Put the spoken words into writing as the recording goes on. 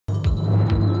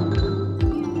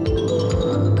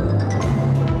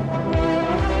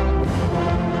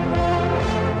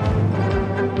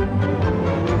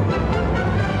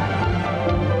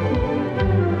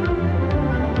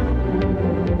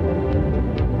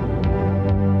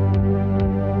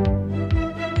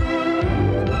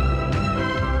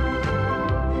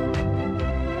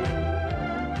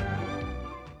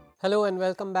Hello and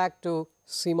welcome back to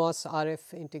CMOS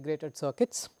RF integrated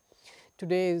circuits.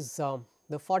 Today is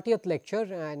the 40th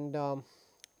lecture and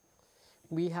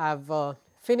we have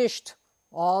finished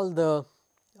all the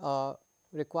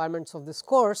requirements of this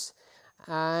course,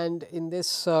 and in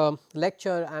this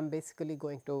lecture I am basically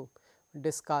going to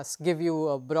give you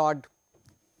a broad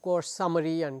course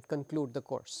summary and conclude the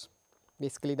course.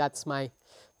 Basically that is my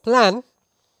plan.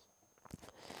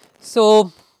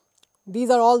 So,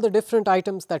 these are all the different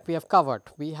items that we have covered.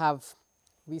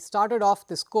 We started off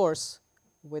this course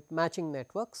with matching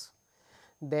networks,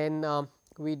 then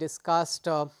we discussed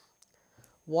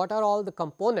what are all the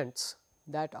components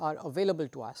that are available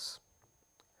to us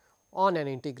on an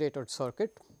integrated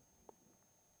circuit.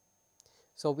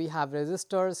 So, we have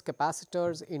resistors,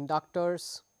 capacitors,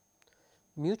 inductors,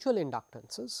 mutual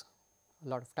inductances a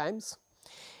lot of times,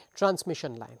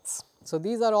 transmission lines. So,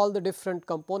 these are all the different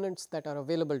components that are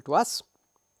available to us.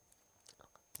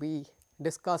 We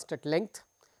discussed at length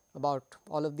about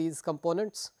all of these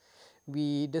components.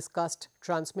 We discussed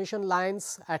transmission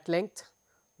lines at length,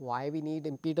 why we need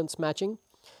impedance matching.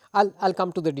 I will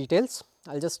come to the details.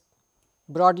 I will just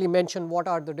broadly mention what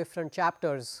are the different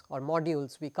chapters or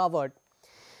modules we covered.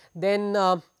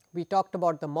 Then we talked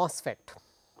about the MOSFET.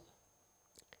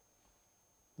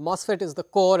 MOSFET is the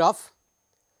core of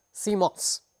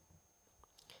CMOS.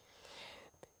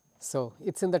 So,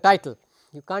 it is in the title,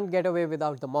 you can't get away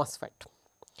without the MOSFET.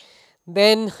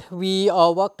 Then we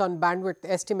worked on bandwidth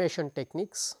estimation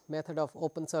techniques, method of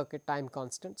open circuit time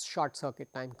constants, short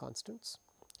circuit time constants.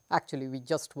 Actually, we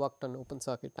just worked on open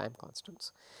circuit time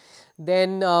constants.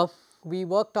 Then we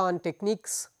worked on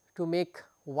techniques to make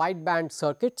wideband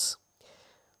circuits.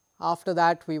 After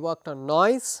that, we worked on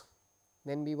noise.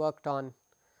 Then we worked on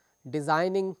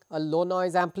designing a low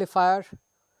noise amplifier.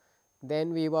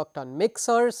 Then we worked on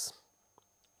mixers.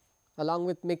 Along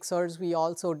with mixers, we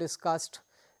also discussed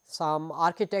some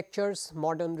architectures,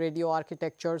 modern radio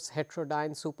architectures,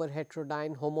 heterodyne, super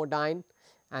heterodyne, homodyne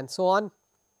and so on.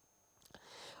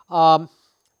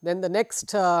 Then the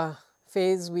next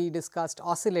phase we discussed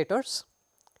oscillators,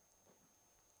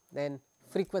 then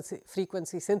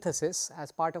frequency synthesis.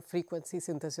 As part of frequency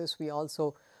synthesis, we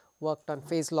also worked on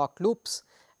phase lock loops,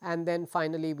 and then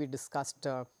finally we discussed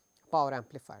power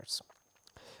amplifiers.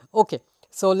 Okay.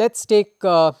 So, let us take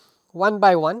one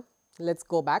by one, let us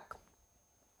go back.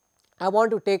 I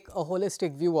want to take a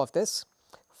holistic view of this.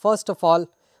 First of all,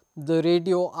 the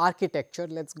radio architecture,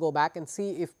 let us go back and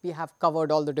see if we have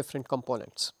covered all the different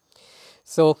components.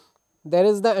 So, there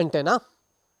is the antenna,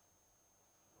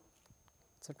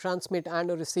 it is a transmit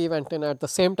and a receive antenna at the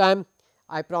same time.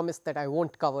 I promised that I will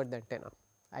not cover the antenna,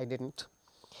 I did not.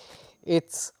 It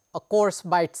is a course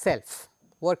by itself,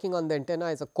 working on the antenna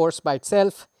is a course by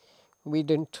itself, we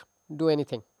did not do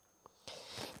anything.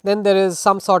 Then there is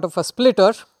some sort of a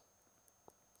splitter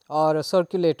or a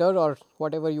circulator or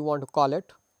whatever you want to call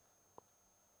it.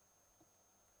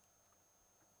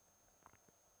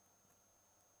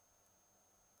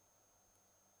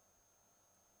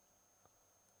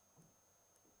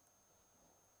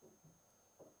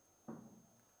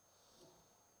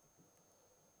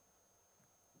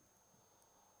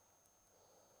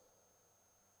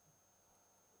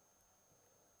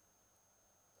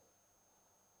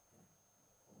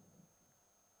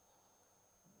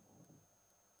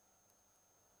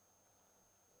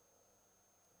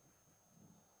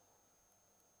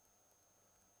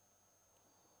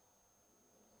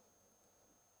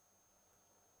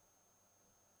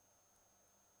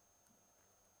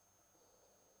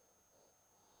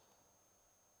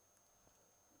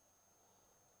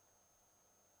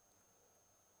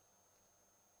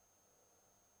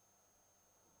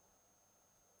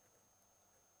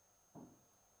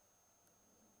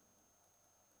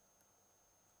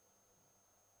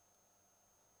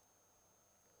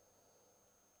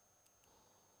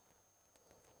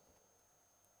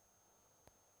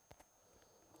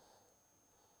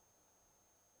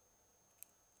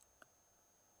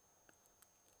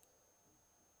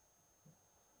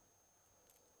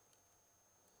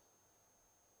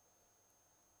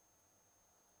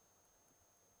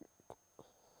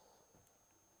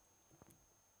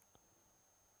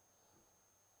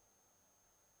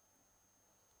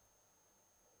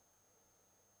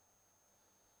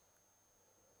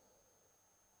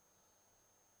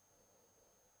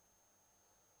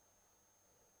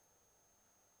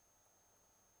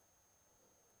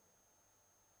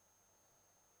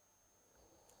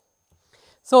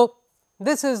 So,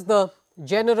 this is the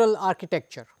general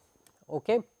architecture.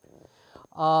 Okay.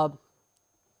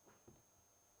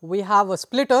 We have a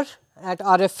splitter at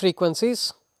RF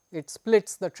frequencies, it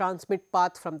splits the transmit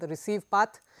path from the receive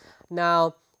path.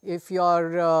 Now, if you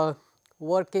are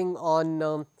working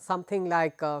on something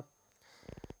like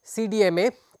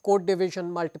CDMA, code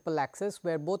division multiple access,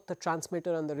 where both the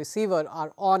transmitter and the receiver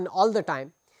are on all the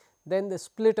time, then the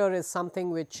splitter is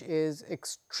something which is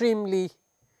extremely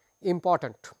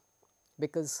important,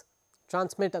 because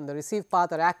transmit and the receive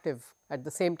path are active at the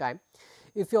same time.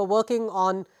 If you are working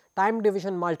on time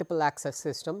division multiple access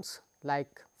systems,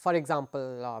 like for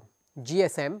example,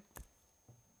 GSM,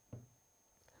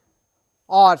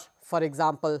 or for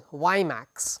example,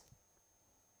 WiMAX.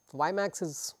 WiMAX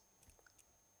is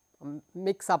a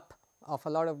mix up of a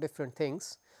lot of different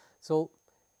things. So,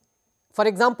 for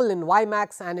example, in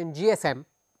WiMAX and in GSM,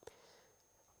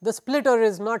 the splitter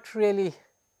is not really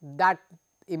that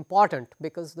important,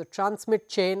 because the transmit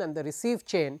chain and the receive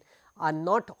chain are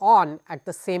not on at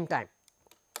the same time.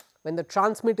 When the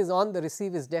transmit is on, the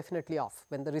receive is definitely off.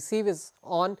 When the receive is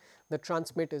on, the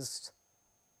transmit is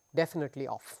definitely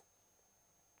off.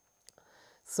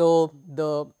 So,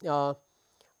 the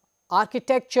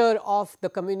architecture of the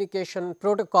communication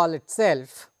protocol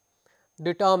itself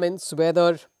determines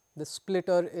whether the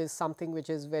splitter is something which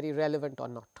is very relevant or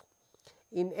not.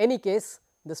 In any case,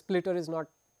 the splitter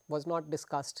was not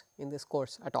discussed in this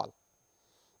course at all.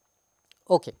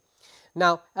 Okay.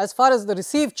 Now, as far as the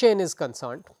receive chain is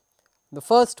concerned, the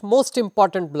first most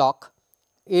important block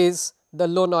is the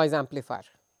low noise amplifier.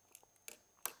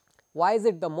 Why is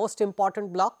it the most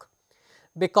important block?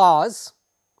 Because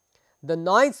the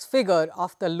noise figure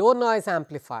of the low noise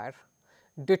amplifier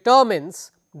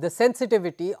determines the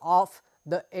sensitivity of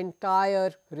the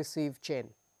entire receive chain,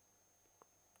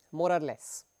 more or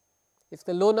less. If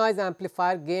the low noise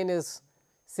amplifier gain is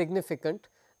significant,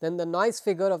 then the noise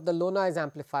figure of the low noise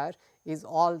amplifier is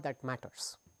all that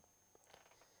matters,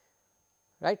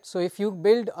 right. So, if you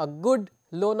build a good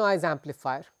low noise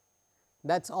amplifier,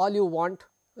 that is all you want,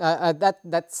 that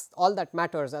is all that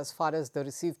matters as far as the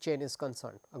receive chain is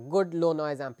concerned, a good low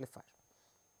noise amplifier.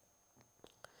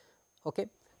 Okay.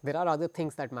 There are other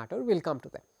things that matter, we will come to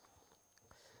them.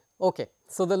 Okay.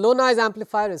 So, the low noise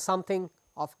amplifier is something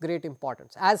of great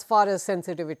importance as far as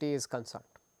sensitivity is concerned.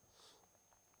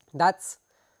 That is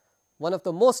one of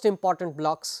the most important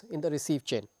blocks in the receive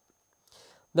chain.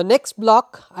 The next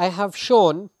block I have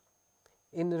shown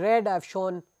in red, I have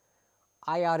shown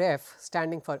IRF,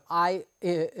 standing for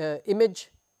image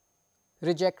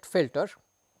reject filter.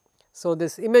 So,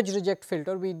 this image reject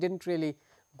filter, we did not really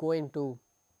go into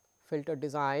filter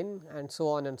design and so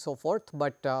on and so forth,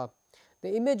 but the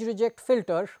image reject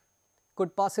filter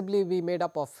could possibly be made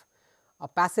up of a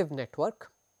passive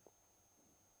network,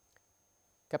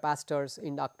 capacitors,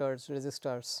 inductors,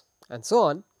 resistors and so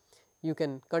on. You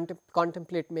can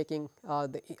contemplate making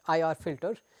the IR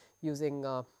filter using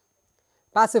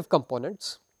passive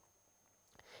components.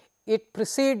 It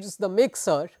precedes the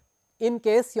mixer in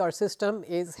case your system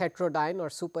is heterodyne or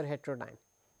super heterodyne.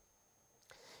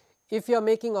 If you are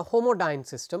making a homodyne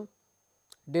system,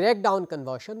 direct down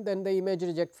conversion, then the image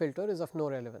reject filter is of no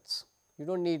relevance. You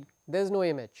do not need, there is no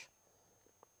image,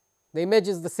 the image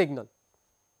is the signal.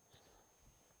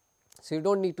 So, you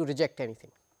do not need to reject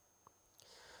anything.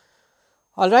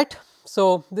 All right.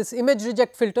 So, this image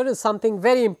reject filter is something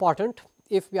very important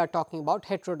if we are talking about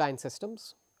heterodyne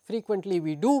systems. Frequently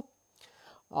we do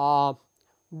broadband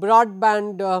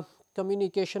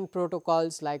communication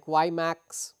protocols like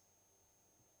WiMAX,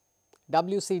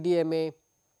 WCDMA,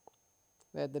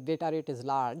 where the data rate is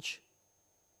large,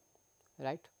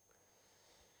 right.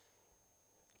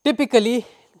 Typically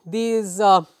these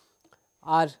are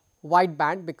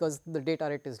wideband because the data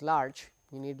rate is large,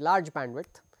 you need large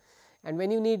bandwidth, and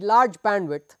when you need large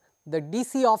bandwidth, the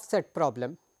DC offset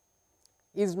problem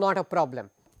is not a problem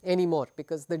anymore,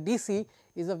 because the DC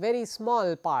is a very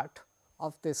small part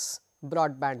of this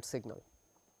broadband signal.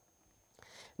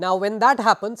 Now, when that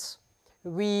happens,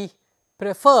 we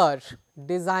prefer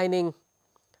designing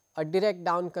a direct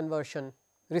down conversion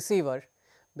receiver,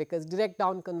 because direct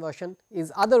down conversion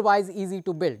is otherwise easy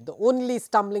to build. The only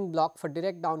stumbling block for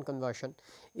direct down conversion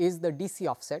is the DC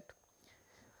offset.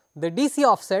 The DC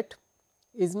offset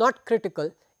is not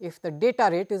critical if the data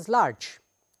rate is large.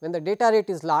 When the data rate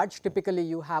is large, typically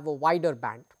you have a wider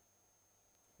band,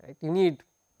 right. You need,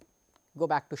 go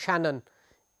back to Shannon,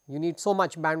 you need so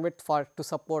much bandwidth to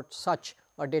support such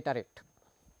a data rate,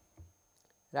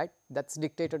 right, that is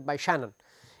dictated by Shannon.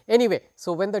 Anyway,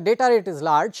 so when the data rate is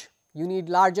large, you need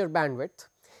larger bandwidth.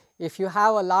 If you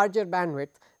have a larger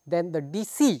bandwidth, then the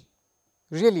DC,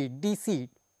 really DC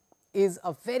is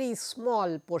a very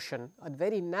small portion, a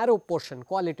very narrow portion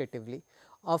qualitatively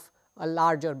of a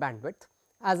larger bandwidth.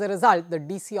 As a result, the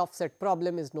DC offset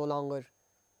problem is no longer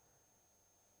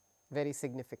very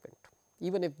significant.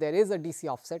 even if there is a DC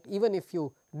offset, even if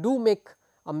you do make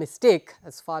a mistake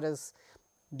as far as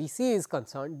DC is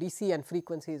concerned, DC and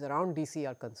frequencies around DC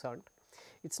are concerned,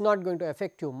 it is not going to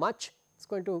affect you much. It is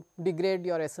going to degrade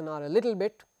your SNR a little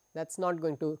bit, that is not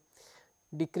going to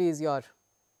decrease your,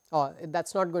 or that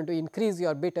is not going to increase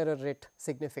your bit error rate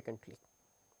significantly,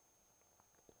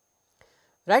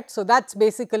 right. So, that is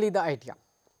basically the idea.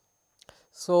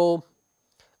 So,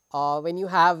 when you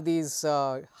have these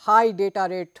high data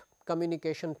rate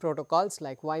communication protocols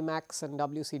like WiMAX and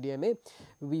WCDMA,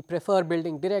 we prefer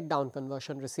building direct down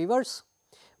conversion receivers.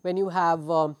 When you have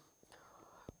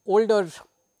older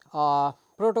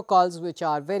protocols which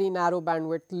are very narrow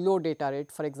bandwidth, low data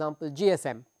rate, for example,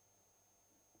 GSM, it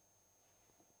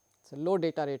is a low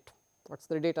data rate. What is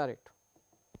the data rate?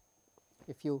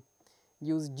 If you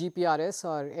use GPRS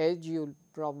or Edge, you will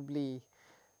probably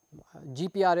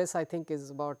GPRS I think is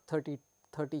about 30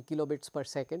 kilobits per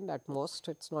second at most,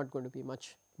 it is not going to be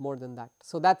much more than that.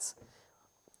 So, that is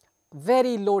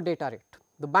very low data rate.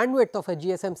 The bandwidth of a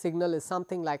GSM signal is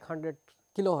something like 100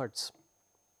 kilohertz,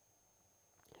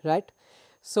 right.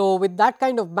 So, with that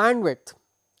kind of bandwidth,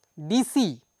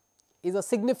 DC is a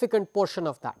significant portion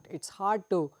of that. It is hard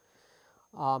to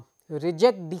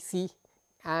reject DC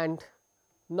and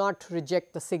not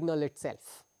reject the signal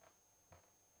itself.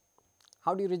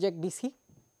 How do you reject DC?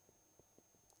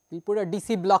 We put a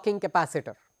DC blocking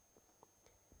capacitor,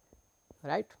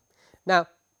 right. Now,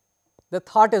 the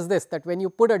thought is this, that when you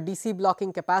put a DC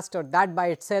blocking capacitor, that by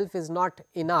itself is not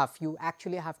enough, you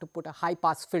actually have to put a high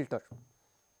pass filter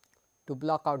to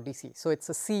block out DC. So, it is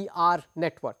a CR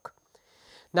network.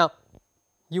 Now,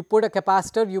 you put a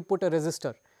capacitor, you put a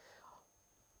resistor.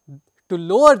 To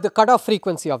lower the cutoff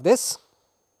frequency of this,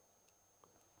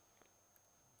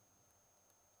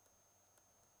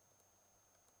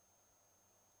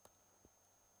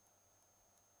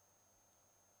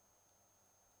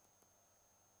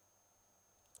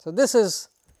 so, this is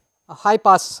a high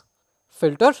pass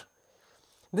filter.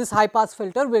 This high pass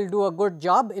filter will do a good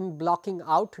job in blocking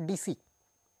out DC,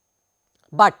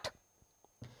 but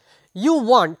you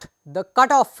want the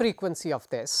cutoff frequency of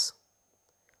this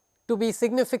to be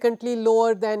significantly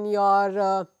lower than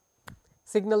your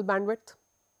signal bandwidth,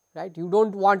 right. You do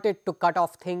not want it to cut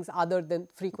off things other than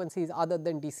frequencies other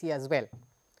than DC as well,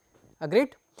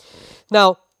 agreed.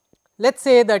 Now, let us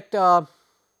say that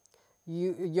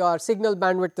your signal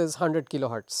bandwidth is 100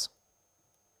 kilohertz.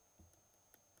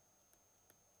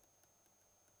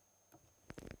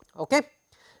 Okay.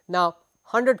 Now,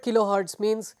 100 kilohertz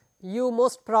means you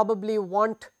most probably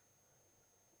want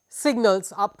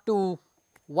signals up to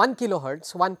 1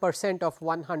 kilohertz, 1% of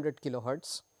 100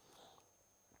 kilohertz.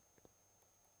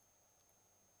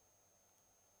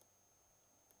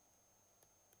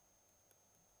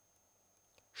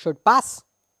 Should pass.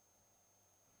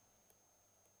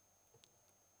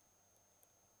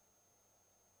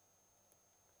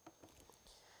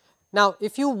 Now,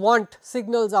 if you want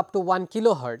signals up to 1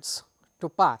 kilohertz to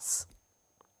pass,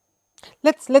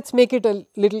 let's make it a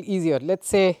little easier. Let's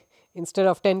say instead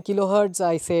of 10 kilohertz,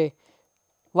 I say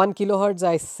 1 kilohertz,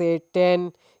 I say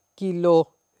 10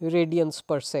 kilo radians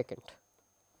per second.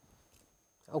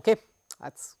 Okay,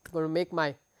 that's going to make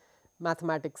my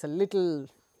mathematics a little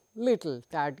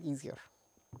tad easier.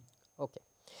 Okay,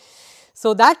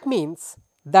 so that means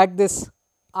that this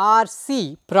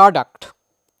RC product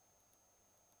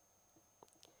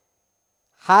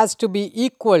has to be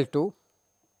equal to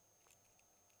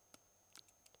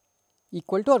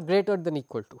or greater than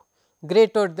equal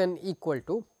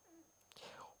to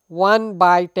 1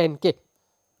 by 10 k,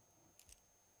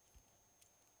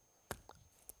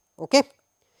 okay,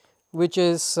 which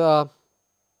is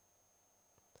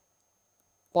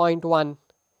 0.1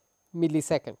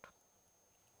 millisecond.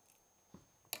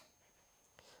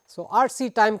 So,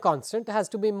 RC time constant has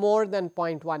to be more than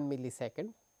 0.1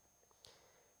 millisecond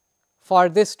for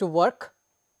this to work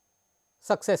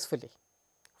successfully,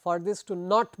 for this to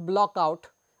not block out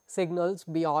signals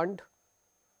beyond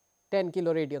 10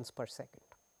 kiloradians per second.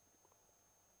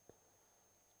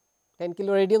 10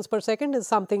 kiloradians per second is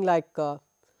something like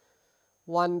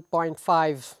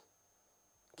 1.5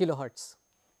 kilohertz.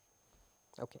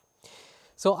 Okay.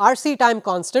 So, RC time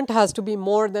constant has to be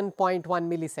more than 0.1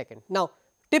 millisecond. Now,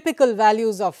 typical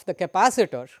values of the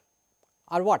capacitor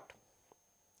are what?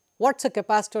 What is a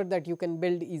capacitor that you can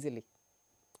build easily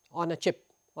on a chip,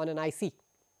 on an IC?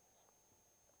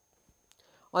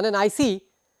 On an IC,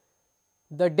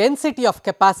 the density of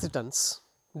capacitance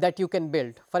that you can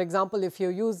build, for example, if you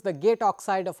use the gate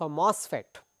oxide of a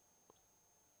MOSFET,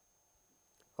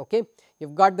 okay, you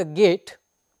have got the gate,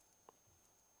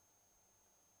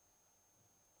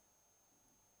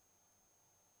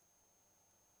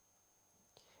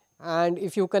 and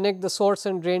if you connect the source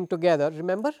and drain together,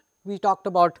 remember we talked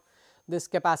about this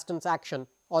capacitance action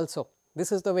also.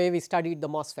 This is the way we studied the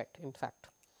MOSFET in fact,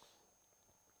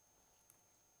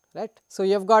 right. So,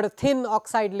 you have got a thin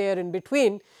oxide layer in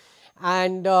between,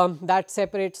 and that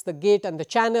separates the gate and the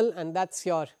channel, and that is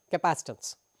your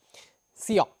capacitance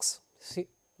Cox.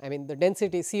 I mean the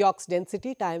density Cox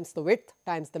density times the width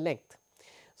times the length.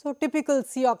 So, typical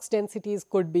Cox densities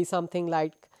could be something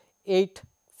like 8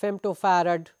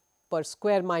 femtofarad per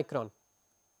square micron.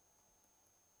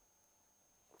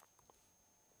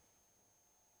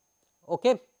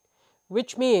 Okay,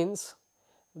 which means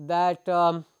that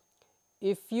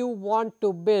if you want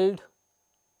to build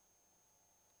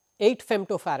 8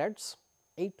 femtofarads,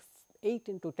 8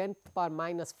 into 10 to the power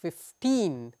minus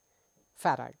 15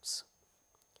 farads,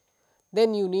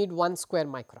 then you need 1 square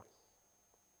micron.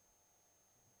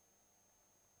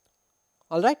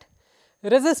 All right.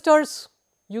 Resistors,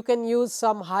 you can use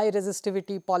some high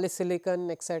resistivity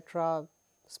polysilicon etc.,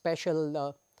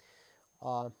 special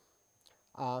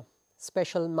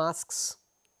special masks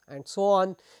and so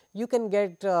on. You can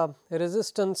get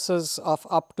resistances of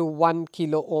up to 1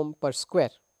 kilo ohm per square.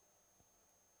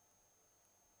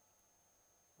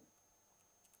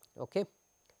 Okay.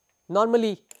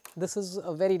 Normally, this is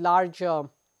a very large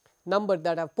number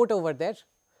that I have put over there.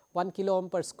 1 kilo ohm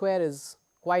per square is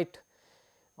quite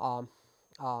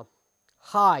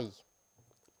high.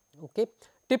 Okay.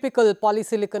 Typical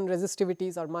polysilicon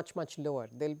resistivities are much lower,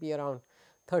 they will be around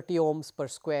 30 ohms per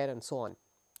square and so on.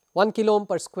 1 kilo ohm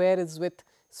per square is with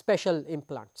special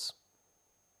implants,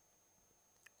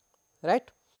 right.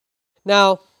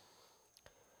 Now,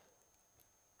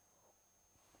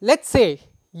 let us say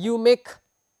you make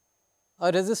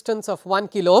a resistance of 1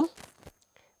 kilo ohm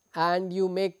and you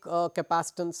make a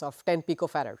capacitance of 10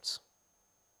 picofarads.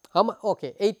 How much?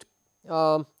 Okay, 8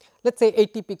 let us say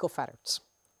 80 picofarads.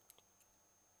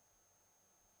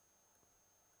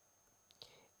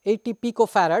 80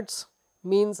 picofarads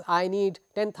means I need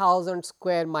 10,000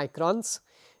 square microns,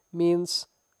 means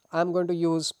I am going to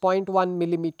use 0.1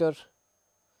 millimeter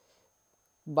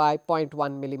by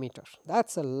 0.1 millimeter. That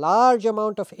is a large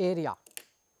amount of area,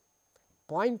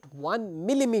 0.1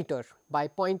 millimeter by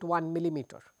 0.1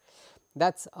 millimeter.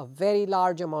 That is a very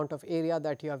large amount of area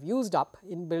that you have used up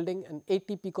in building an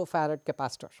 80 picofarad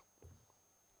capacitor,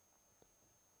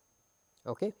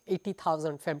 okay,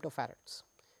 80,000 femtofarads.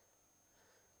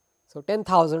 So,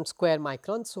 10,000 square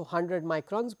microns, so 100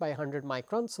 microns by 100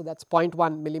 microns. So, that is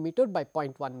 0.1 millimeter by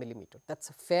 0.1 millimeter, that is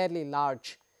a fairly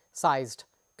large sized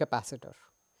capacitor,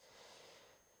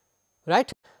 right.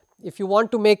 If you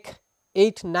want to make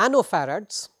 8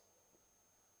 nanofarads,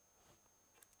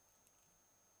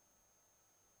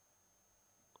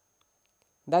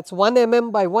 that is 1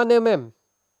 mm by 1 mm,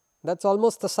 that is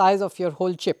almost the size of your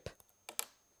whole chip,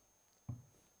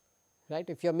 right.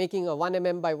 If you are making a 1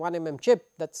 mm by 1 mm chip,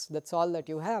 that is all that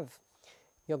you have,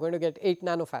 you are going to get 8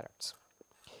 nanofarads.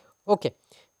 Okay.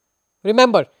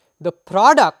 Remember, the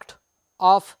product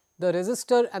of the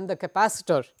resistor and the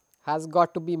capacitor has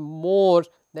got to be more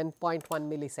than 0.1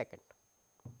 millisecond,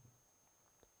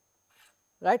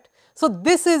 right. So,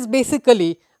 this is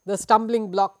basically the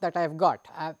stumbling block that I have got,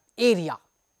 area.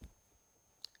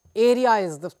 Area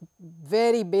is the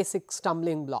very basic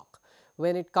stumbling block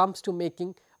when it comes to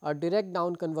making a direct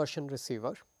down conversion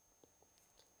receiver.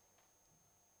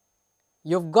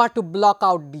 You have got to block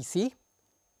out DC.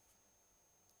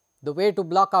 The way to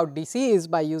block out DC is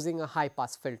by using a high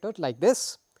pass filter like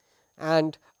this,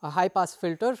 and a high pass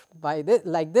filter by this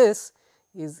like this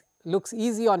is looks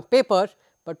easy on paper,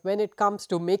 but when it comes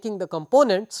to making the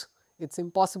components, it is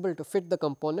impossible to fit the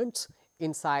components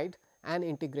inside an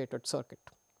integrated circuit.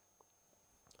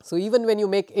 So, even when you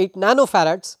make 8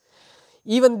 nanofarads,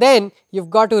 even then you have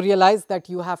got to realize that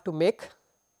you have to make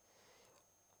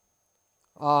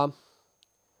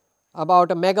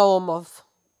about a mega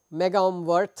ohm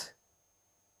worth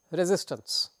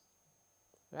resistance,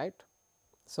 right.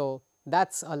 So, that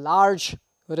is a large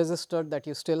resistor that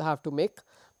you still have to make,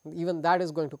 even that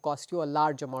is going to cost you a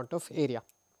large amount of area.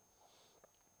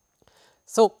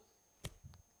 So,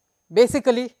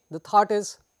 basically the thought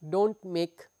is do not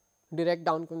make direct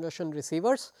down conversion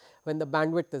receivers when the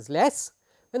bandwidth is less.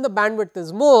 When the bandwidth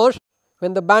is more,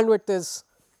 when the bandwidth is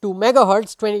 2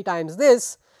 megahertz, 20 times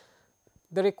this,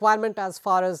 the requirement as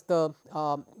far as the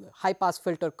high pass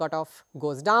filter cutoff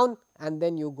goes down, and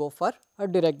then you go for a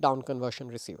direct down conversion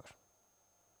receiver.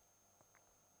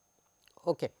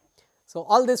 Okay. So,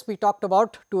 all this we talked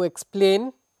about to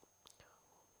explain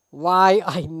why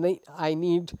I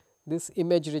need this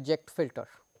image reject filter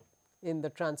in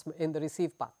the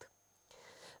receive path.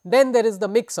 Then there is the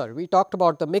mixer. We talked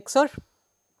about the mixer.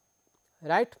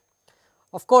 right.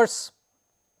 Of course,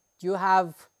 you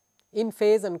have in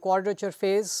phase and quadrature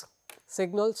phase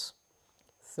signals.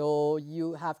 So,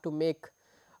 you have to make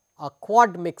a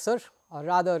quad mixer or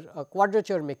rather a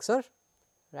quadrature mixer,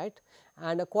 right,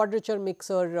 and a quadrature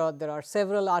mixer there are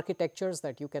several architectures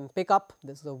that you can pick up.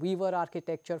 This is a Weaver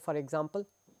architecture, for example.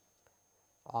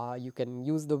 You can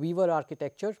use the Weaver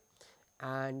architecture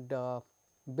and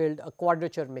build a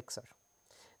quadrature mixer.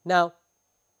 Now,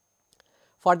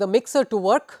 for the mixer to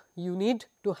work, you need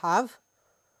to have,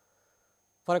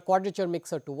 for a quadrature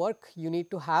mixer to work, you need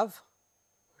to have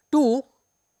two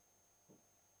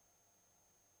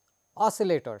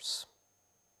oscillators,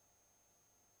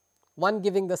 one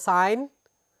giving the sine,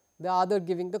 the other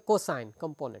giving the cosine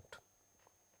component.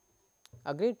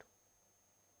 Agreed?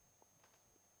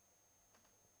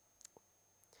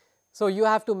 So, you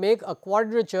have to make a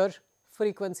quadrature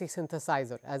frequency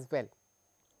synthesizer as well.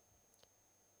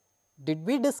 Did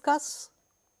we discuss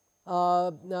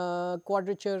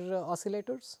quadrature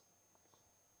oscillators?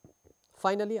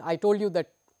 Finally, I told you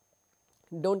that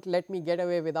do not let me get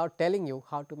away without telling you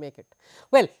how to make it.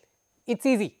 Well, it is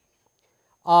easy.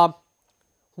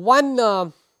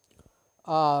 One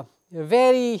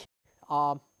very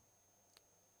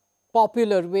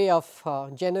popular way of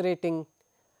generating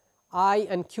I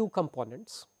and Q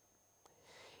components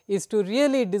is to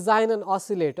really design an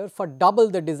oscillator for double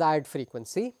the desired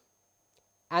frequency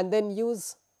and then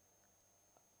use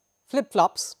flip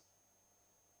flops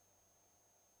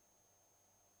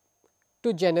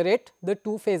to generate the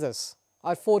two phases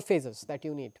or four phases that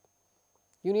you need.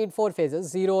 You need four phases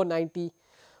 0, 90,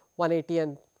 180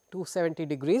 and 270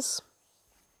 degrees,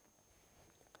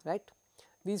 right.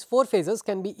 These four phases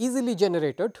can be easily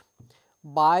generated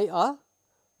by a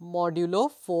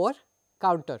modulo 4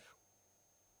 counter,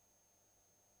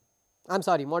 I am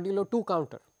sorry modulo 2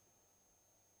 counter,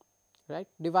 right,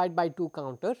 divide by 2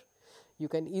 counter. You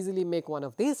can easily make one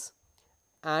of these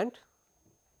and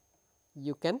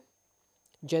you can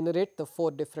generate the 4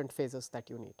 different phases that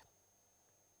you need,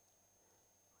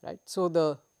 right. So,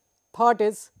 the thought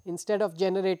is instead of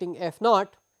generating f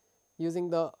naught using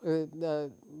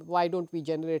the why do not we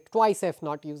generate twice f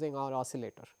naught using our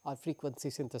oscillator or frequency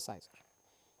synthesizer.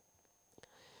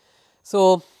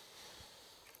 So,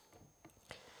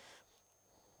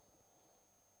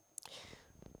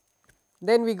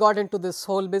 then we got into this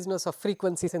whole business of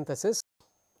frequency synthesis,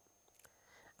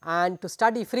 and to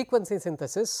study frequency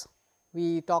synthesis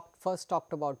we first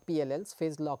talked about PLLs,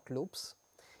 phase locked loops,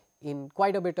 in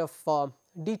quite a bit of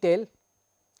detail.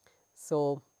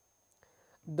 So,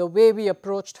 the way we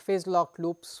approached phase locked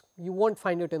loops, you will not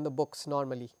find it in the books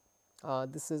normally.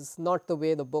 This is not the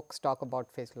way the books talk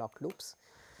about phase locked loops.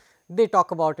 They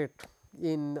talk about it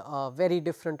in a very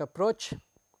different approach.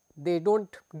 They do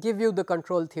not give you the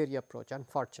control theory approach,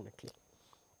 unfortunately.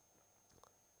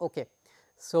 Okay.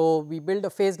 So, we build a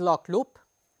phase locked loop,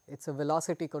 it is a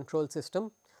velocity control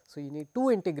system. So, you need two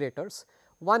integrators.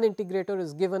 One integrator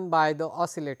is given by the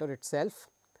oscillator itself,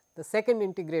 the second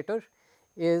integrator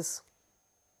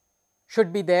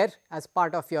should be there as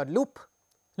part of your loop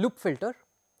filter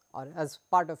or as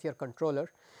part of your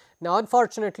controller. Now,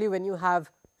 unfortunately, when you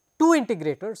have two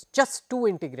integrators, just two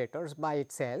integrators by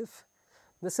itself,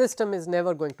 the system is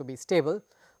never going to be stable.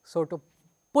 So, to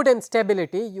put in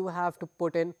stability, you have to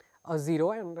put in a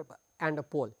 0 and a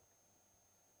pole,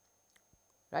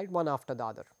 right, one after the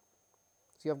other.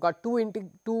 So, you have got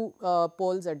two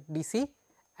poles at DC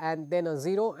and then a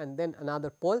 0 and then another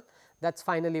pole. That is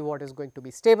finally what is going to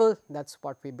be stable, that is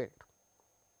what we built.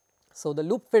 So, the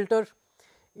loop filter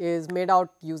is made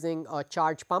out using a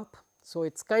charge pump. So,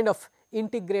 it is kind of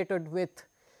integrated with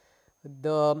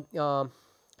the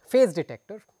phase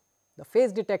detector. The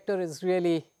phase detector is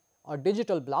really a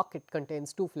digital block, it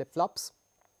contains two flip flops,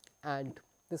 and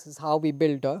this is how we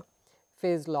build a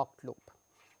phase locked loop.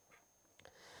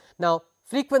 Now,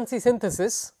 frequency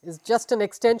synthesis is just an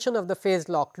extension of the phase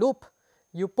locked loop.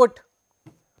 You put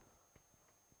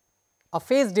a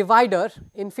phase divider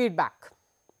in feedback,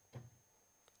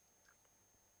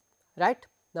 right.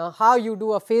 Now, how you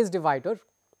do a phase divider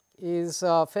is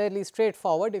fairly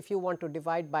straightforward. If you want to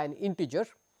divide by an integer,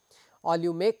 all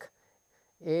you make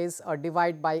is a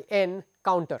divide by n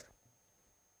counter,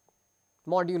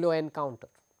 modulo n counter,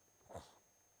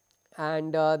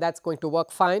 and that is going to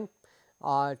work fine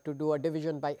to do a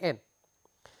division by n.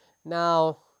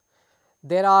 Now,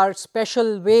 there are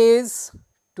special ways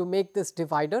to make this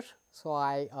divider. So,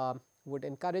 I would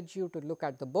encourage you to look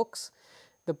at the books.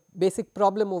 The basic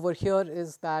problem over here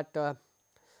is that the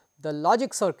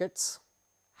logic circuits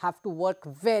have to work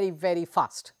very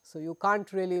fast. So, you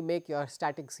can't really make your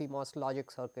static CMOS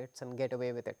logic circuits and get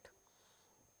away with it.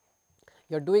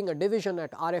 you are doing a division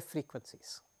at RF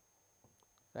frequencies,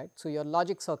 right. So, your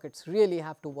logic circuits really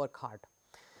have to work hard.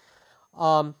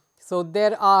 So,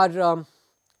 there are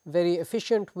very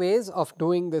efficient ways of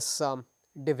doing this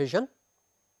division,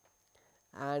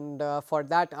 and for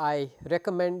that I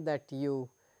recommend that you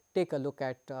take a look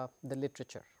at the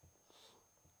literature.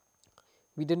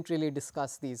 We did not really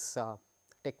discuss these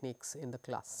techniques in the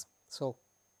class. So,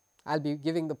 I will be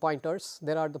giving the pointers.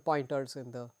 There are the pointers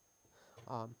in the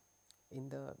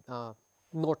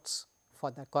notes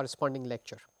for the corresponding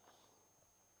lecture.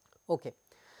 Okay.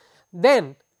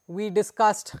 Then we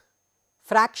discussed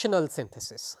fractional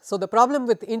synthesis. So, the problem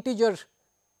with integer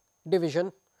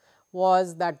division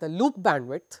was that the loop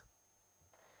bandwidth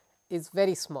is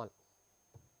very small.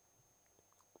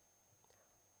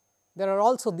 There are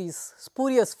also these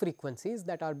spurious frequencies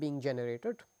that are being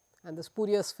generated, and the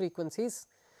spurious frequencies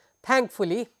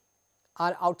thankfully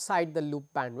are outside the loop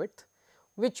bandwidth,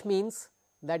 which means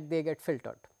that they get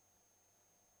filtered,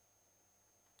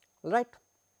 right.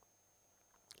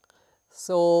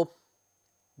 So,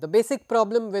 the basic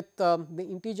problem with the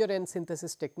integer n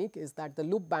synthesis technique is that the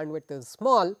loop bandwidth is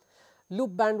small.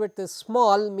 Loop bandwidth is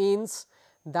small means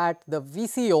that the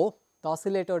VCO, the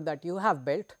oscillator that you have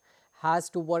built, has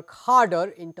to work harder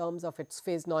in terms of its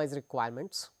phase noise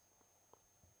requirements.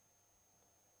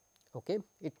 Okay.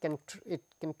 It can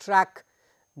track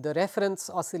the reference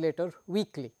oscillator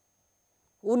weakly,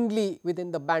 only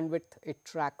within the bandwidth it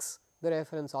tracks the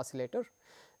reference oscillator.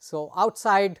 So,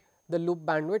 outside the loop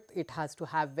bandwidth it has to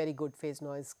have very good phase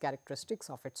noise characteristics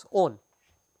of its own.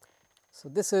 So,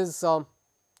 this is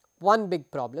one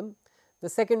big problem. The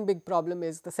second big problem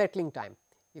is the settling time.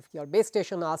 If your base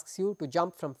station asks you to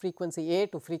jump from frequency A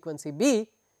to frequency B,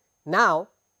 now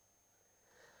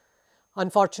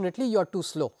unfortunately you are too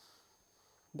slow,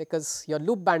 because your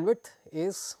loop bandwidth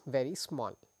is very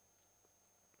small.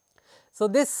 So,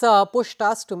 this pushed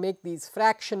us to make these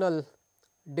fractional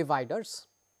dividers.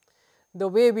 The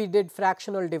way we did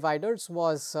fractional dividers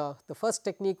was the first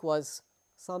technique was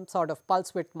some sort of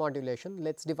pulse width modulation.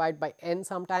 Let us divide by n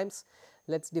sometimes,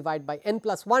 let us divide by n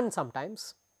plus 1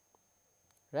 sometimes,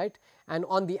 right, and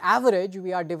on the average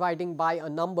we are dividing by a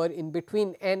number in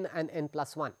between n and n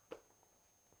plus 1.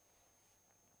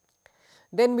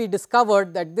 Then we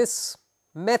discovered that this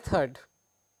method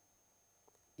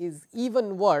is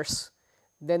even worse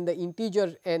than the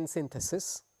integer n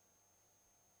synthesis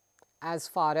as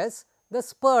far as the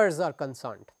spurs are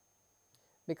concerned,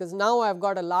 because now I have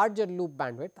got a larger loop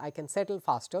bandwidth, I can settle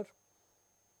faster,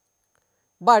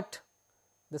 but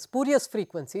the spurious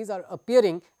frequencies are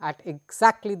appearing at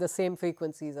exactly the same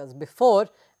frequencies as before,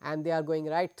 and they are going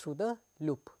right through the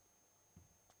loop.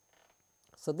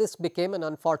 So, this became an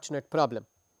unfortunate problem.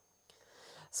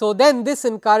 So, then this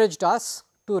encouraged us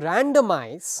to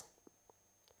randomize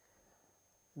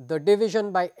the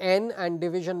division by n and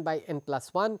division by n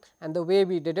plus 1, and the way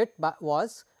we did it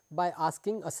was by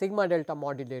asking a sigma delta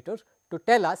modulator to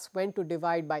tell us when to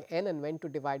divide by n and when to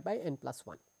divide by n plus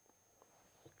 1.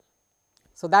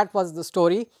 So, that was the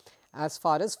story as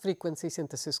far as frequency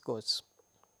synthesis goes.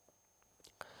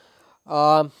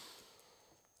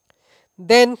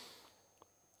 Then,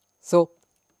 so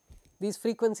these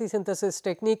frequency synthesis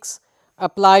techniques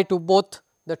apply to both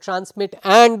the transmit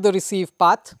and the receive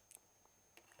path.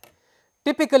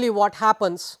 Typically what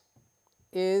happens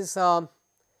is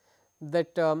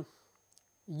that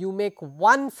you make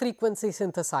one frequency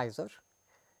synthesizer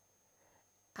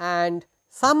and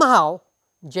somehow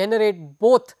generate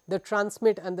both the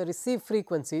transmit and the receive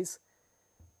frequencies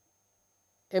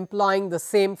employing the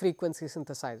same frequency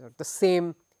synthesizer, the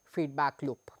same feedback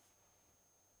loop.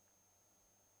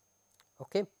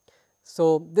 Okay.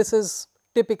 So, this is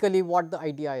typically what the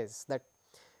idea is, that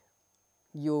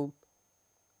you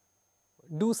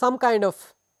do some kind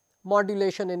of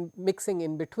modulation and mixing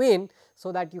in between,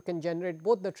 so that you can generate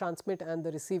both the transmit and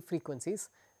the receive frequencies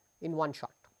in one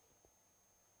shot.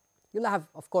 You will have,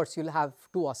 of course, you will have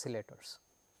two oscillators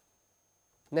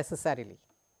necessarily,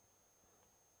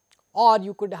 or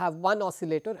you could have one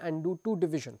oscillator and do two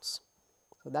divisions.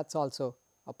 So, that is also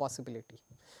a possibility.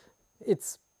 It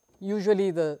is usually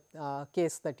the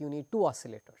case that you need two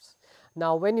oscillators.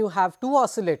 Now, when you have two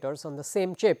oscillators on the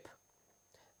same chip,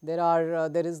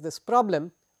 there is this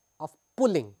problem of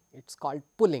pulling, it is called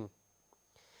pulling.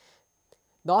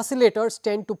 The oscillators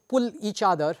tend to pull each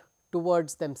other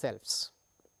towards themselves.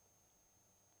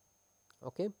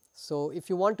 Okay. So,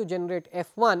 if you want to generate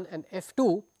F1 and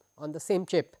F2 on the same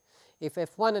chip, if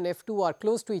F1 and F2 are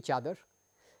close to each other,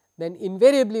 then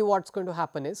invariably what is going to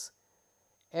happen is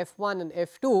F1 and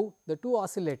F2, the two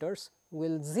oscillators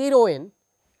will zero in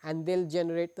and they will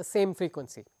generate the same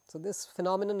frequency. So, this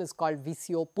phenomenon is called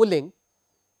VCO pulling.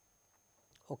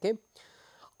 Okay.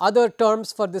 Other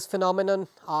terms for this phenomenon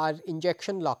are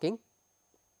injection locking.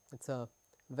 It is a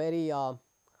very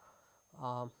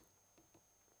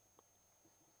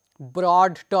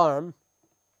broad term.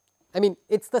 I mean,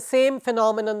 it is the same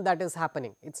phenomenon that is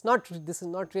happening. It is not, this is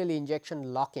not really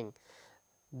injection locking.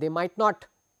 They might not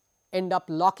end up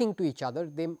locking to each other,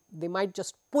 they might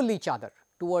just pull each other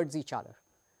towards each other,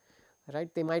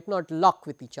 right. They might not lock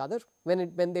with each other.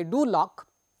 When they do lock,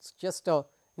 it is just a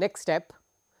next step.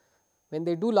 When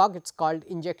they do lock, it is called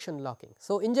injection locking.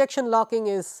 So, injection locking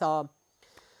is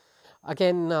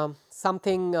again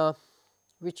something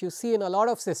which you see in a lot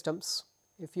of systems.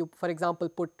 If you, for example,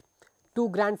 put two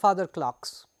grandfather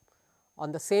clocks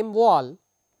on the same wall,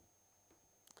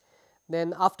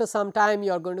 then after some time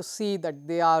you are going to see that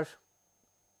they are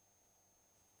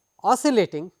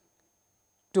oscillating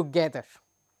together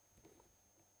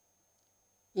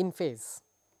in phase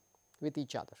with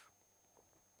each other.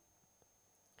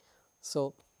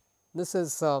 So, this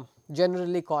is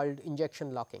generally called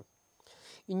injection locking.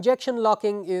 Injection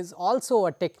locking is also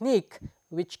a technique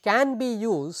which can be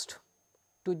used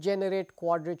to generate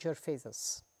quadrature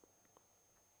phases.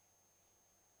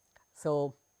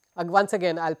 So, once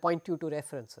again I will point you to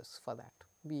references for that.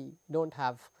 We do not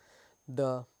have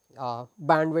the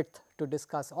bandwidth to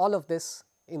discuss all of this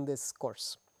in this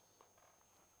course.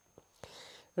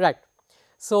 Right.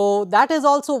 So, that is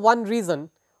also one reason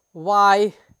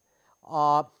why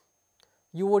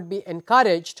you would be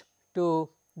encouraged to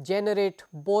generate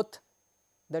both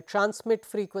the transmit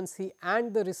frequency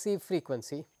and the receive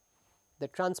frequency, the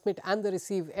transmit and the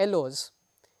receive LOs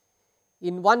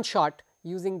in one shot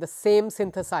using the same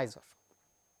synthesizer,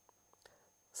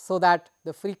 so that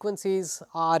the frequencies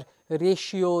are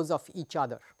ratios of each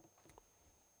other.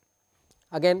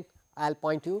 Again, I will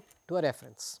point you to a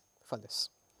reference for this.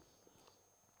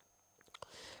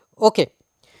 Okay.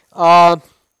 And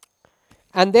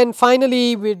then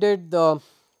finally, we did the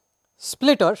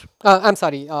splitter, I am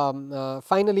sorry,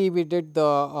 finally we did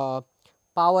the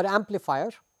power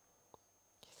amplifier.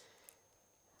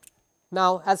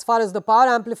 Now, as far as the power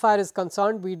amplifier is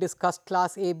concerned, we discussed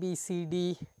class A, B, C,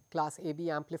 D, class A, B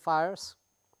amplifiers,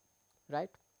 right,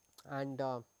 and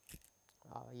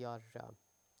your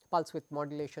pulse width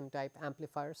modulation type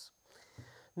amplifiers.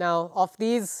 Now, of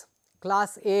these,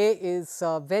 class A is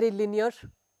very linear,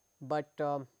 but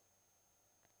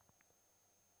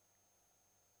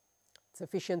its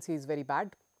efficiency is very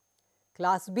bad.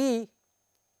 Class B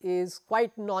is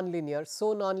quite non-linear,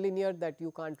 so non-linear that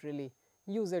you can't really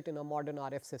use it in a modern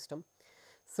RF system.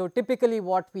 So, typically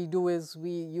what we do is we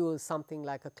use something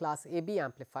like a class AB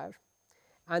amplifier,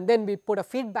 and then we put a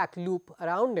feedback loop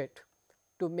around it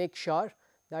to make sure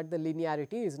that the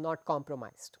linearity is not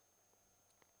compromised.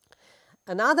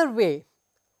 Another way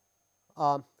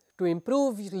to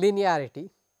improve linearity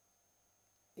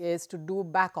is to do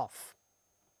back off.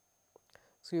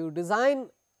 So, you design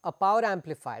a power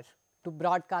amplifier to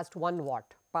broadcast 1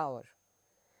 watt power,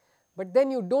 but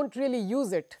then you do not really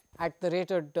use it at the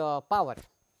rated power,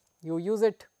 you use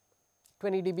it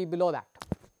 20 dB below that.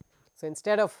 So,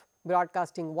 instead of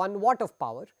broadcasting 1 watt of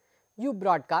power, you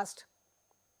broadcast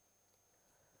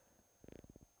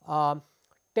 10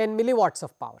 milliwatts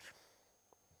of power.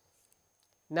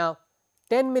 Now,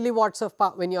 10 milliwatts of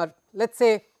power, when you are, let us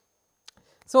say,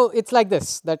 so it is like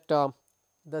this, that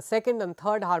the second and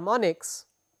third harmonics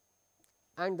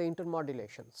and the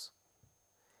intermodulations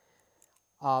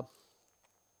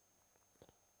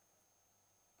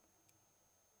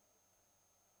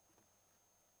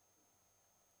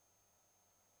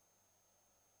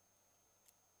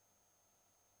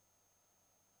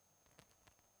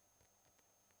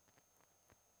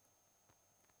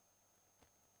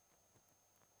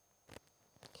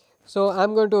so, I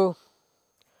am going to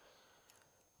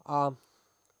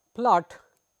plot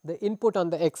the input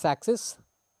on the x axis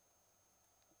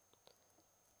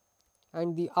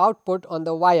and the output on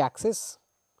the y axis.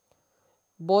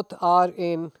 Both are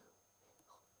in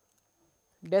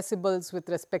decibels with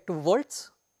respect to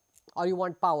volts, or you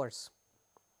want powers.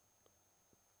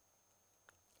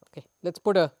 Okay. Let us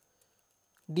put a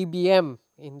dBm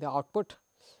in the output,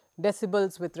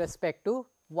 decibels with respect to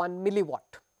 1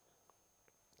 milliwatt.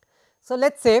 So,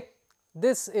 let us say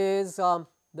this is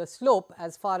the slope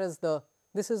as far as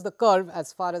this is the curve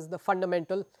as far as the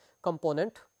fundamental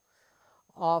component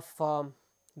of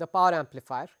the power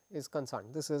amplifier is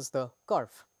concerned. This is the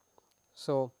curve.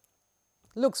 So,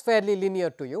 looks fairly linear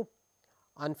to you.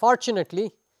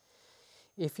 Unfortunately,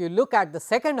 if you look at the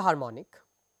second harmonic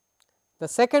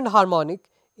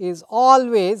is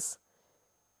always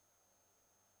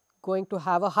going to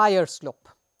have a higher slope.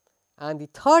 and the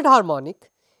third harmonic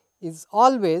is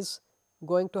always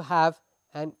going to have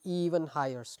an even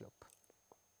higher slope.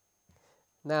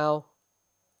 Now,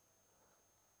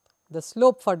 the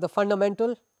slope for the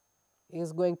fundamental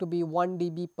is going to be 1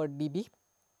 dB per dB.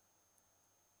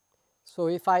 So,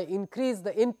 if I increase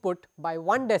the input by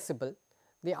 1 decibel,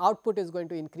 the output is going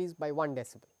to increase by 1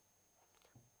 decibel.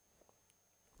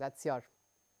 That is your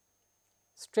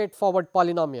straightforward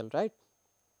polynomial, right.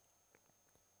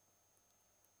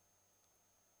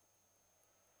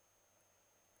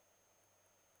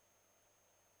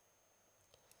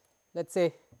 Let us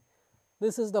say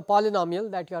this is the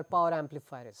polynomial that your power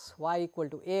amplifier is, y equal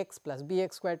to ax plus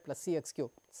bx squared plus cx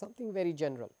cube, something very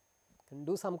general. You can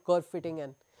do some curve fitting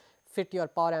and fit your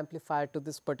power amplifier to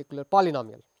this particular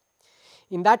polynomial.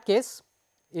 In that case,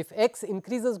 if x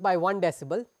increases by 1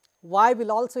 decibel, y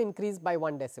will also increase by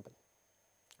 1 decibel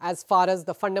as far as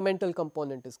the fundamental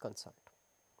component is concerned.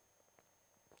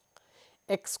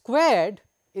 X squared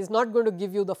is not going to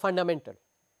give you the fundamental,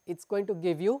 it is going to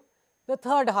give you the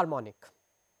third harmonic,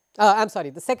 I am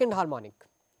sorry, the second harmonic,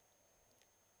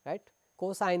 right.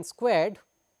 Cosine squared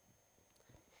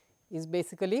is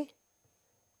basically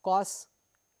cos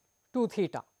 2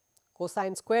 theta,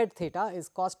 cosine squared theta is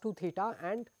cos 2 theta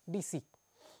and dc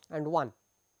and 1.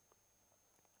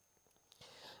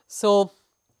 So,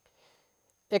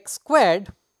 x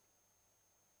squared,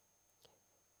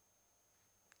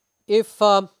 if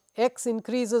x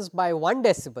increases by 1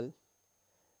 decibel,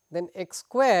 then x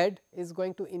squared is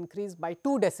going to increase by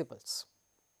 2 decibels,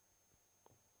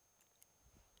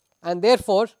 and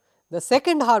therefore, the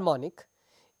second harmonic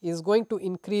is going to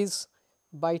increase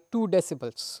by 2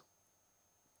 decibels.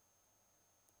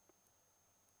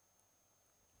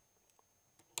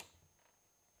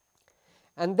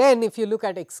 And then if you look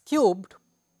at x cubed,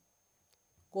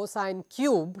 cosine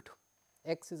cubed,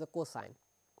 x is a cosine,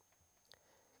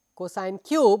 cosine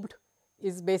cubed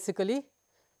is basically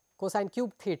cosine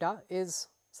cube theta is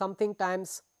something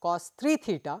times cos 3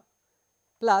 theta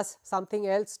plus something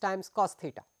else times cos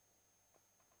theta.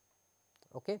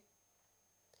 Okay.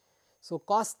 So,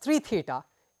 cos 3 theta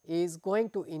is going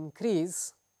to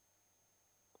increase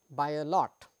by a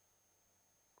lot.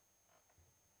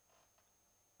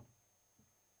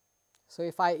 So,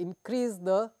 if I increase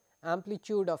the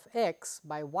amplitude of x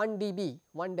by 1 dB,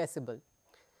 1 decibel,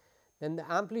 then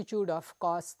the amplitude of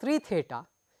cos 3 theta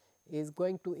is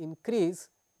going to increase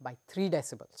by 3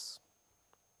 decibels.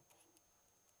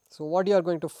 So, what you are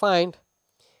going to find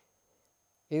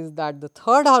is that the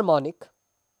third harmonic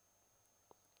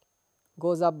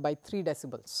goes up by 3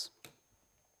 decibels,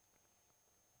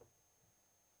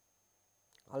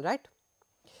 all right.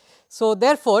 So,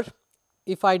 therefore,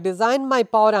 if I design my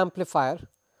power amplifier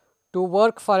to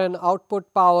work for an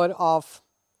output power of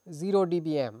 0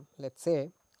 dBm, let us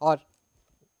say, or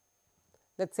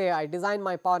let us say I design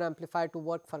my power amplifier to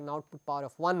work for an output power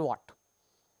of 1 watt,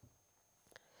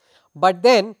 but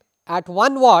then at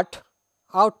 1 watt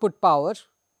output power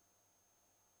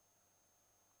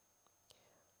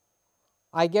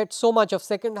I get so much of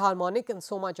second harmonic and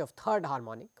so much of third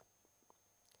harmonic.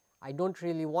 I do not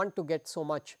really want to get so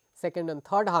much second and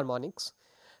third harmonics.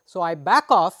 So, I back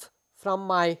off from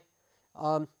my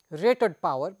rated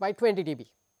power by 20 dB,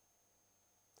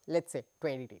 let us say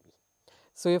 20 dB.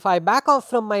 So, if I back off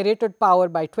from my rated power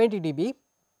by 20 dB,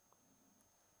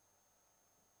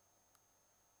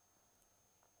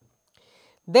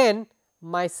 then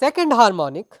my second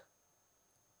harmonic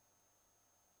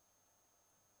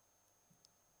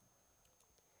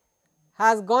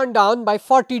has gone down by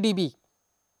 40 dB.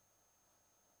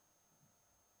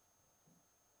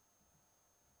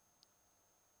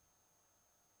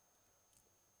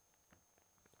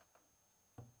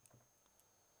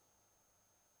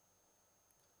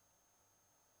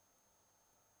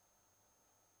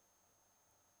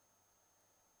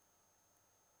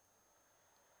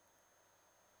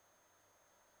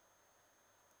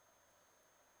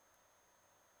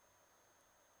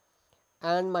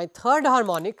 And my third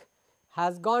harmonic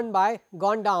has gone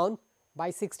down by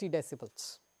 60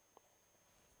 decibels.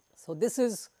 So, this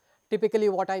is typically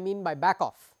what I mean by back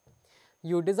off.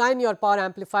 You design your power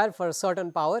amplifier for a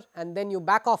certain power and then you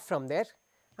back off from there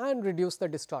and reduce the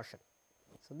distortion.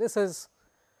 So, this is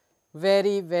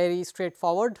very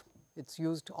straightforward, it is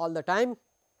used all the time,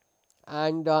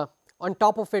 and on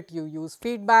top of it you use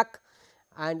feedback,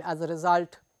 and as a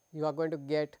result you are going to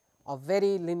get a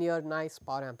very linear nice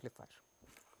power amplifier.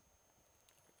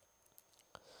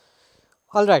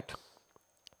 All right.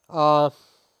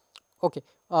 Okay.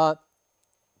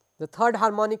 The third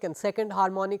harmonic and second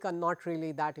harmonic are not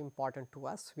really that important to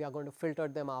us, we are going to filter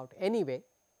them out anyway.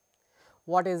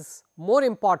 What is more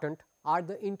important are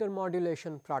the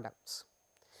intermodulation products.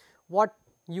 What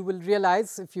you will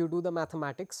realize if you do the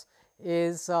mathematics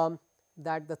is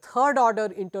that the third order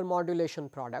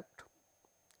intermodulation product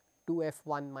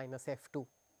 2f1 minus f2,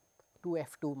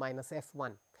 2f2 minus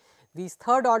f1, these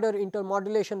third order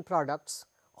intermodulation products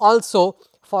also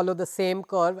follow the same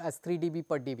curve as 3 dB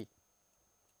per dB.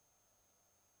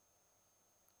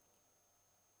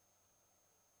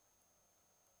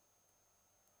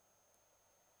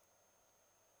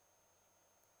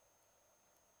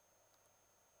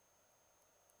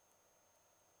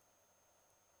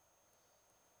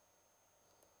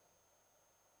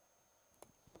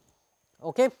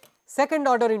 Okay. Second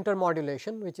order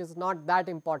intermodulation, which is not that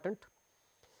important,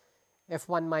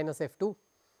 f1 minus f2,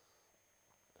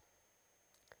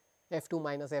 f2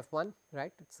 minus f1,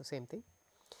 right, it is the same thing.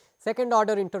 Second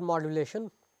order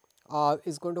intermodulation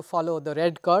is going to follow the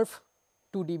red curve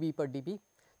 2 dB per dB.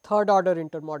 Third order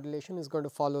intermodulation is going to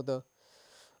follow the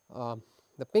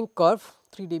pink curve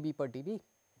 3 dB per dB.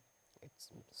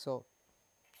 So,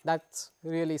 that is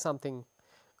really something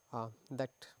that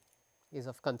is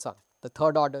of concern, the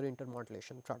third order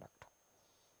intermodulation product.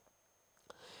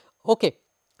 Okay.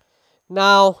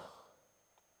 Now,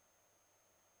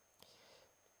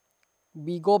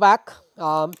 we go back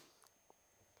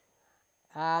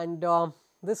and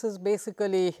this is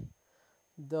basically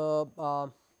the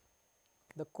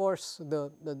course,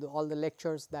 all the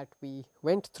lectures that we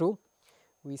went through.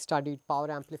 We studied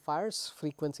power amplifiers,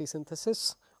 frequency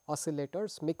synthesis,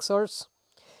 oscillators, mixers.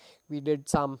 We did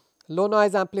some low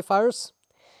noise amplifiers,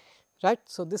 right.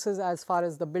 So, this is as far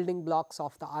as the building blocks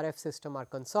of the RF system are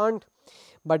concerned,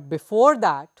 but before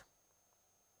that,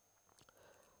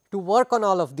 to work on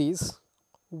all of these,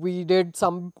 we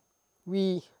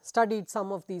studied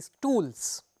some of these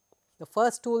tools. The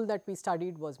first tool that we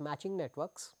studied was matching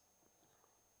networks.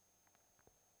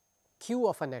 Q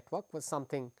of a network was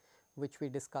something which we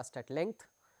discussed at length.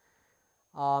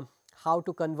 How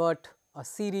to convert a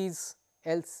series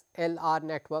LR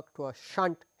network to a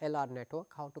shunt LR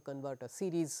network, how to convert a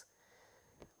series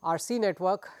RC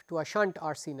network to a shunt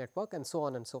RC network, and so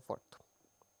on and so forth.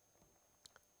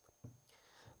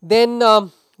 Then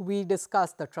we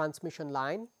discussed the transmission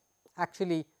line.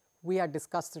 Actually, we had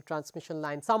discussed the transmission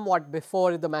line somewhat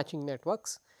before the matching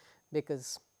networks,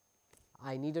 because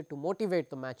I needed to motivate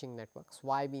the matching networks,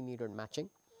 why we needed matching.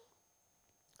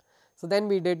 So, then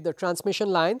we did the transmission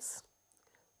lines.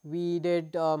 We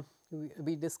did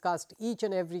we discussed each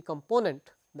and every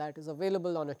component that is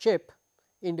available on a chip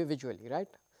individually, right,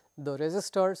 the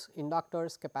resistors,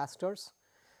 inductors, capacitors.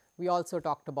 We also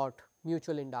talked about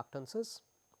mutual inductances.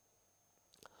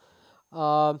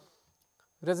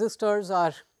 Resistors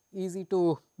are easy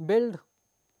to build,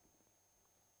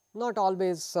 not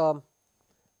always of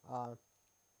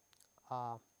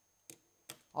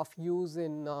use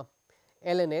in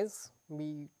LNAs.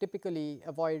 We typically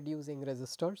avoid using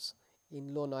resistors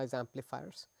in low noise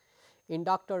amplifiers.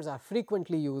 Inductors are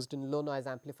frequently used in low noise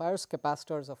amplifiers.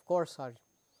 Capacitors, of course, are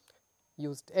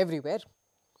used everywhere,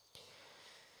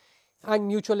 and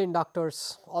mutual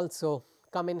inductors also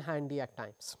come in handy at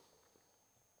times.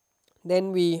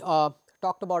 Then we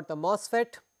talked about the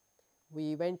MOSFET.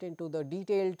 We went into the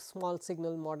detailed small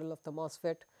signal model of the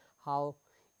MOSFET, how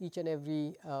each and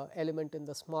every element in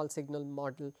the small signal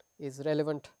model is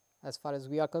relevant as far as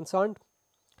we are concerned.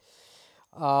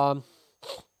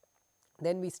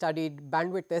 Then we studied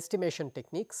bandwidth estimation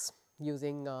techniques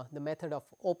using the method of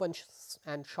open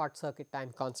and short circuit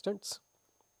time constants.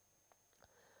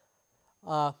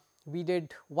 We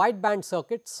did wideband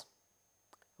circuits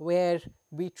where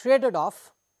we traded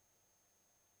off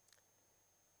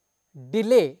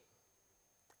delay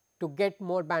to get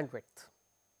more bandwidth.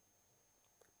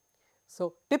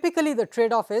 So, typically the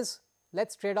trade off is let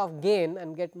us trade off gain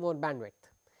and get more bandwidth,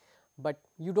 but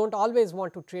you do not always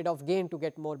want to trade off gain to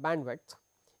get more bandwidth.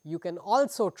 You can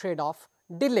also trade off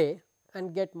delay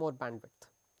and get more bandwidth.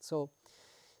 So,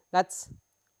 that is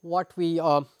what we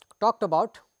talked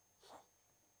about.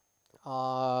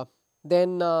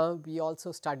 Then we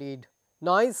also studied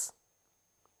noise.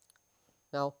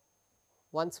 Now,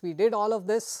 once we did all of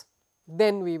this,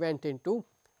 then we went into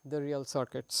the real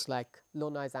circuits like low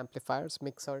noise amplifiers,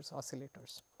 mixers,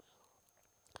 oscillators.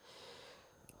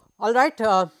 All right.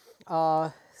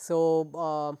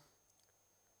 So,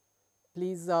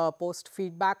 please post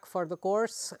feedback for the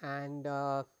course and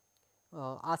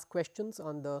ask questions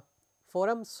on the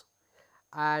forums,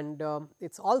 and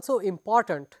it is also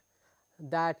important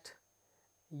that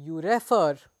you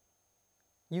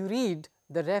read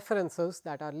the references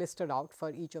that are listed out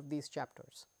for each of these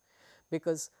chapters,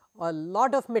 because a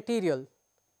lot of material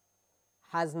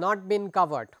has not been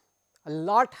covered A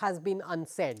lot has been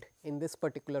unsaid in this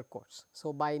particular course.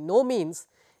 So, by no means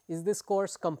is this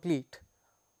course complete.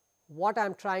 What I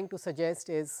am trying to suggest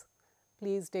is,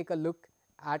 please take a look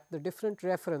at the different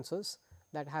references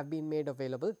that have been made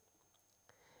available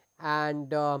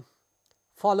and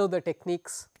follow the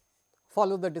techniques,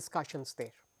 follow the discussions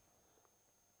there,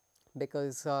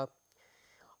 because at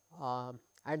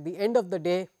the end of the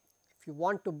day, if you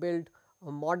want to build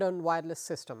a modern wireless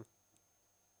system,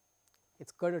 it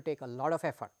is going to take a lot of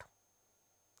effort.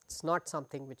 It is not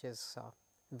something which is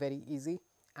very easy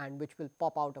and which will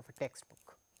pop out of a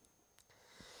textbook.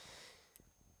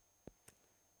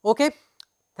 Okay.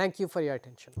 Thank you for your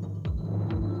attention.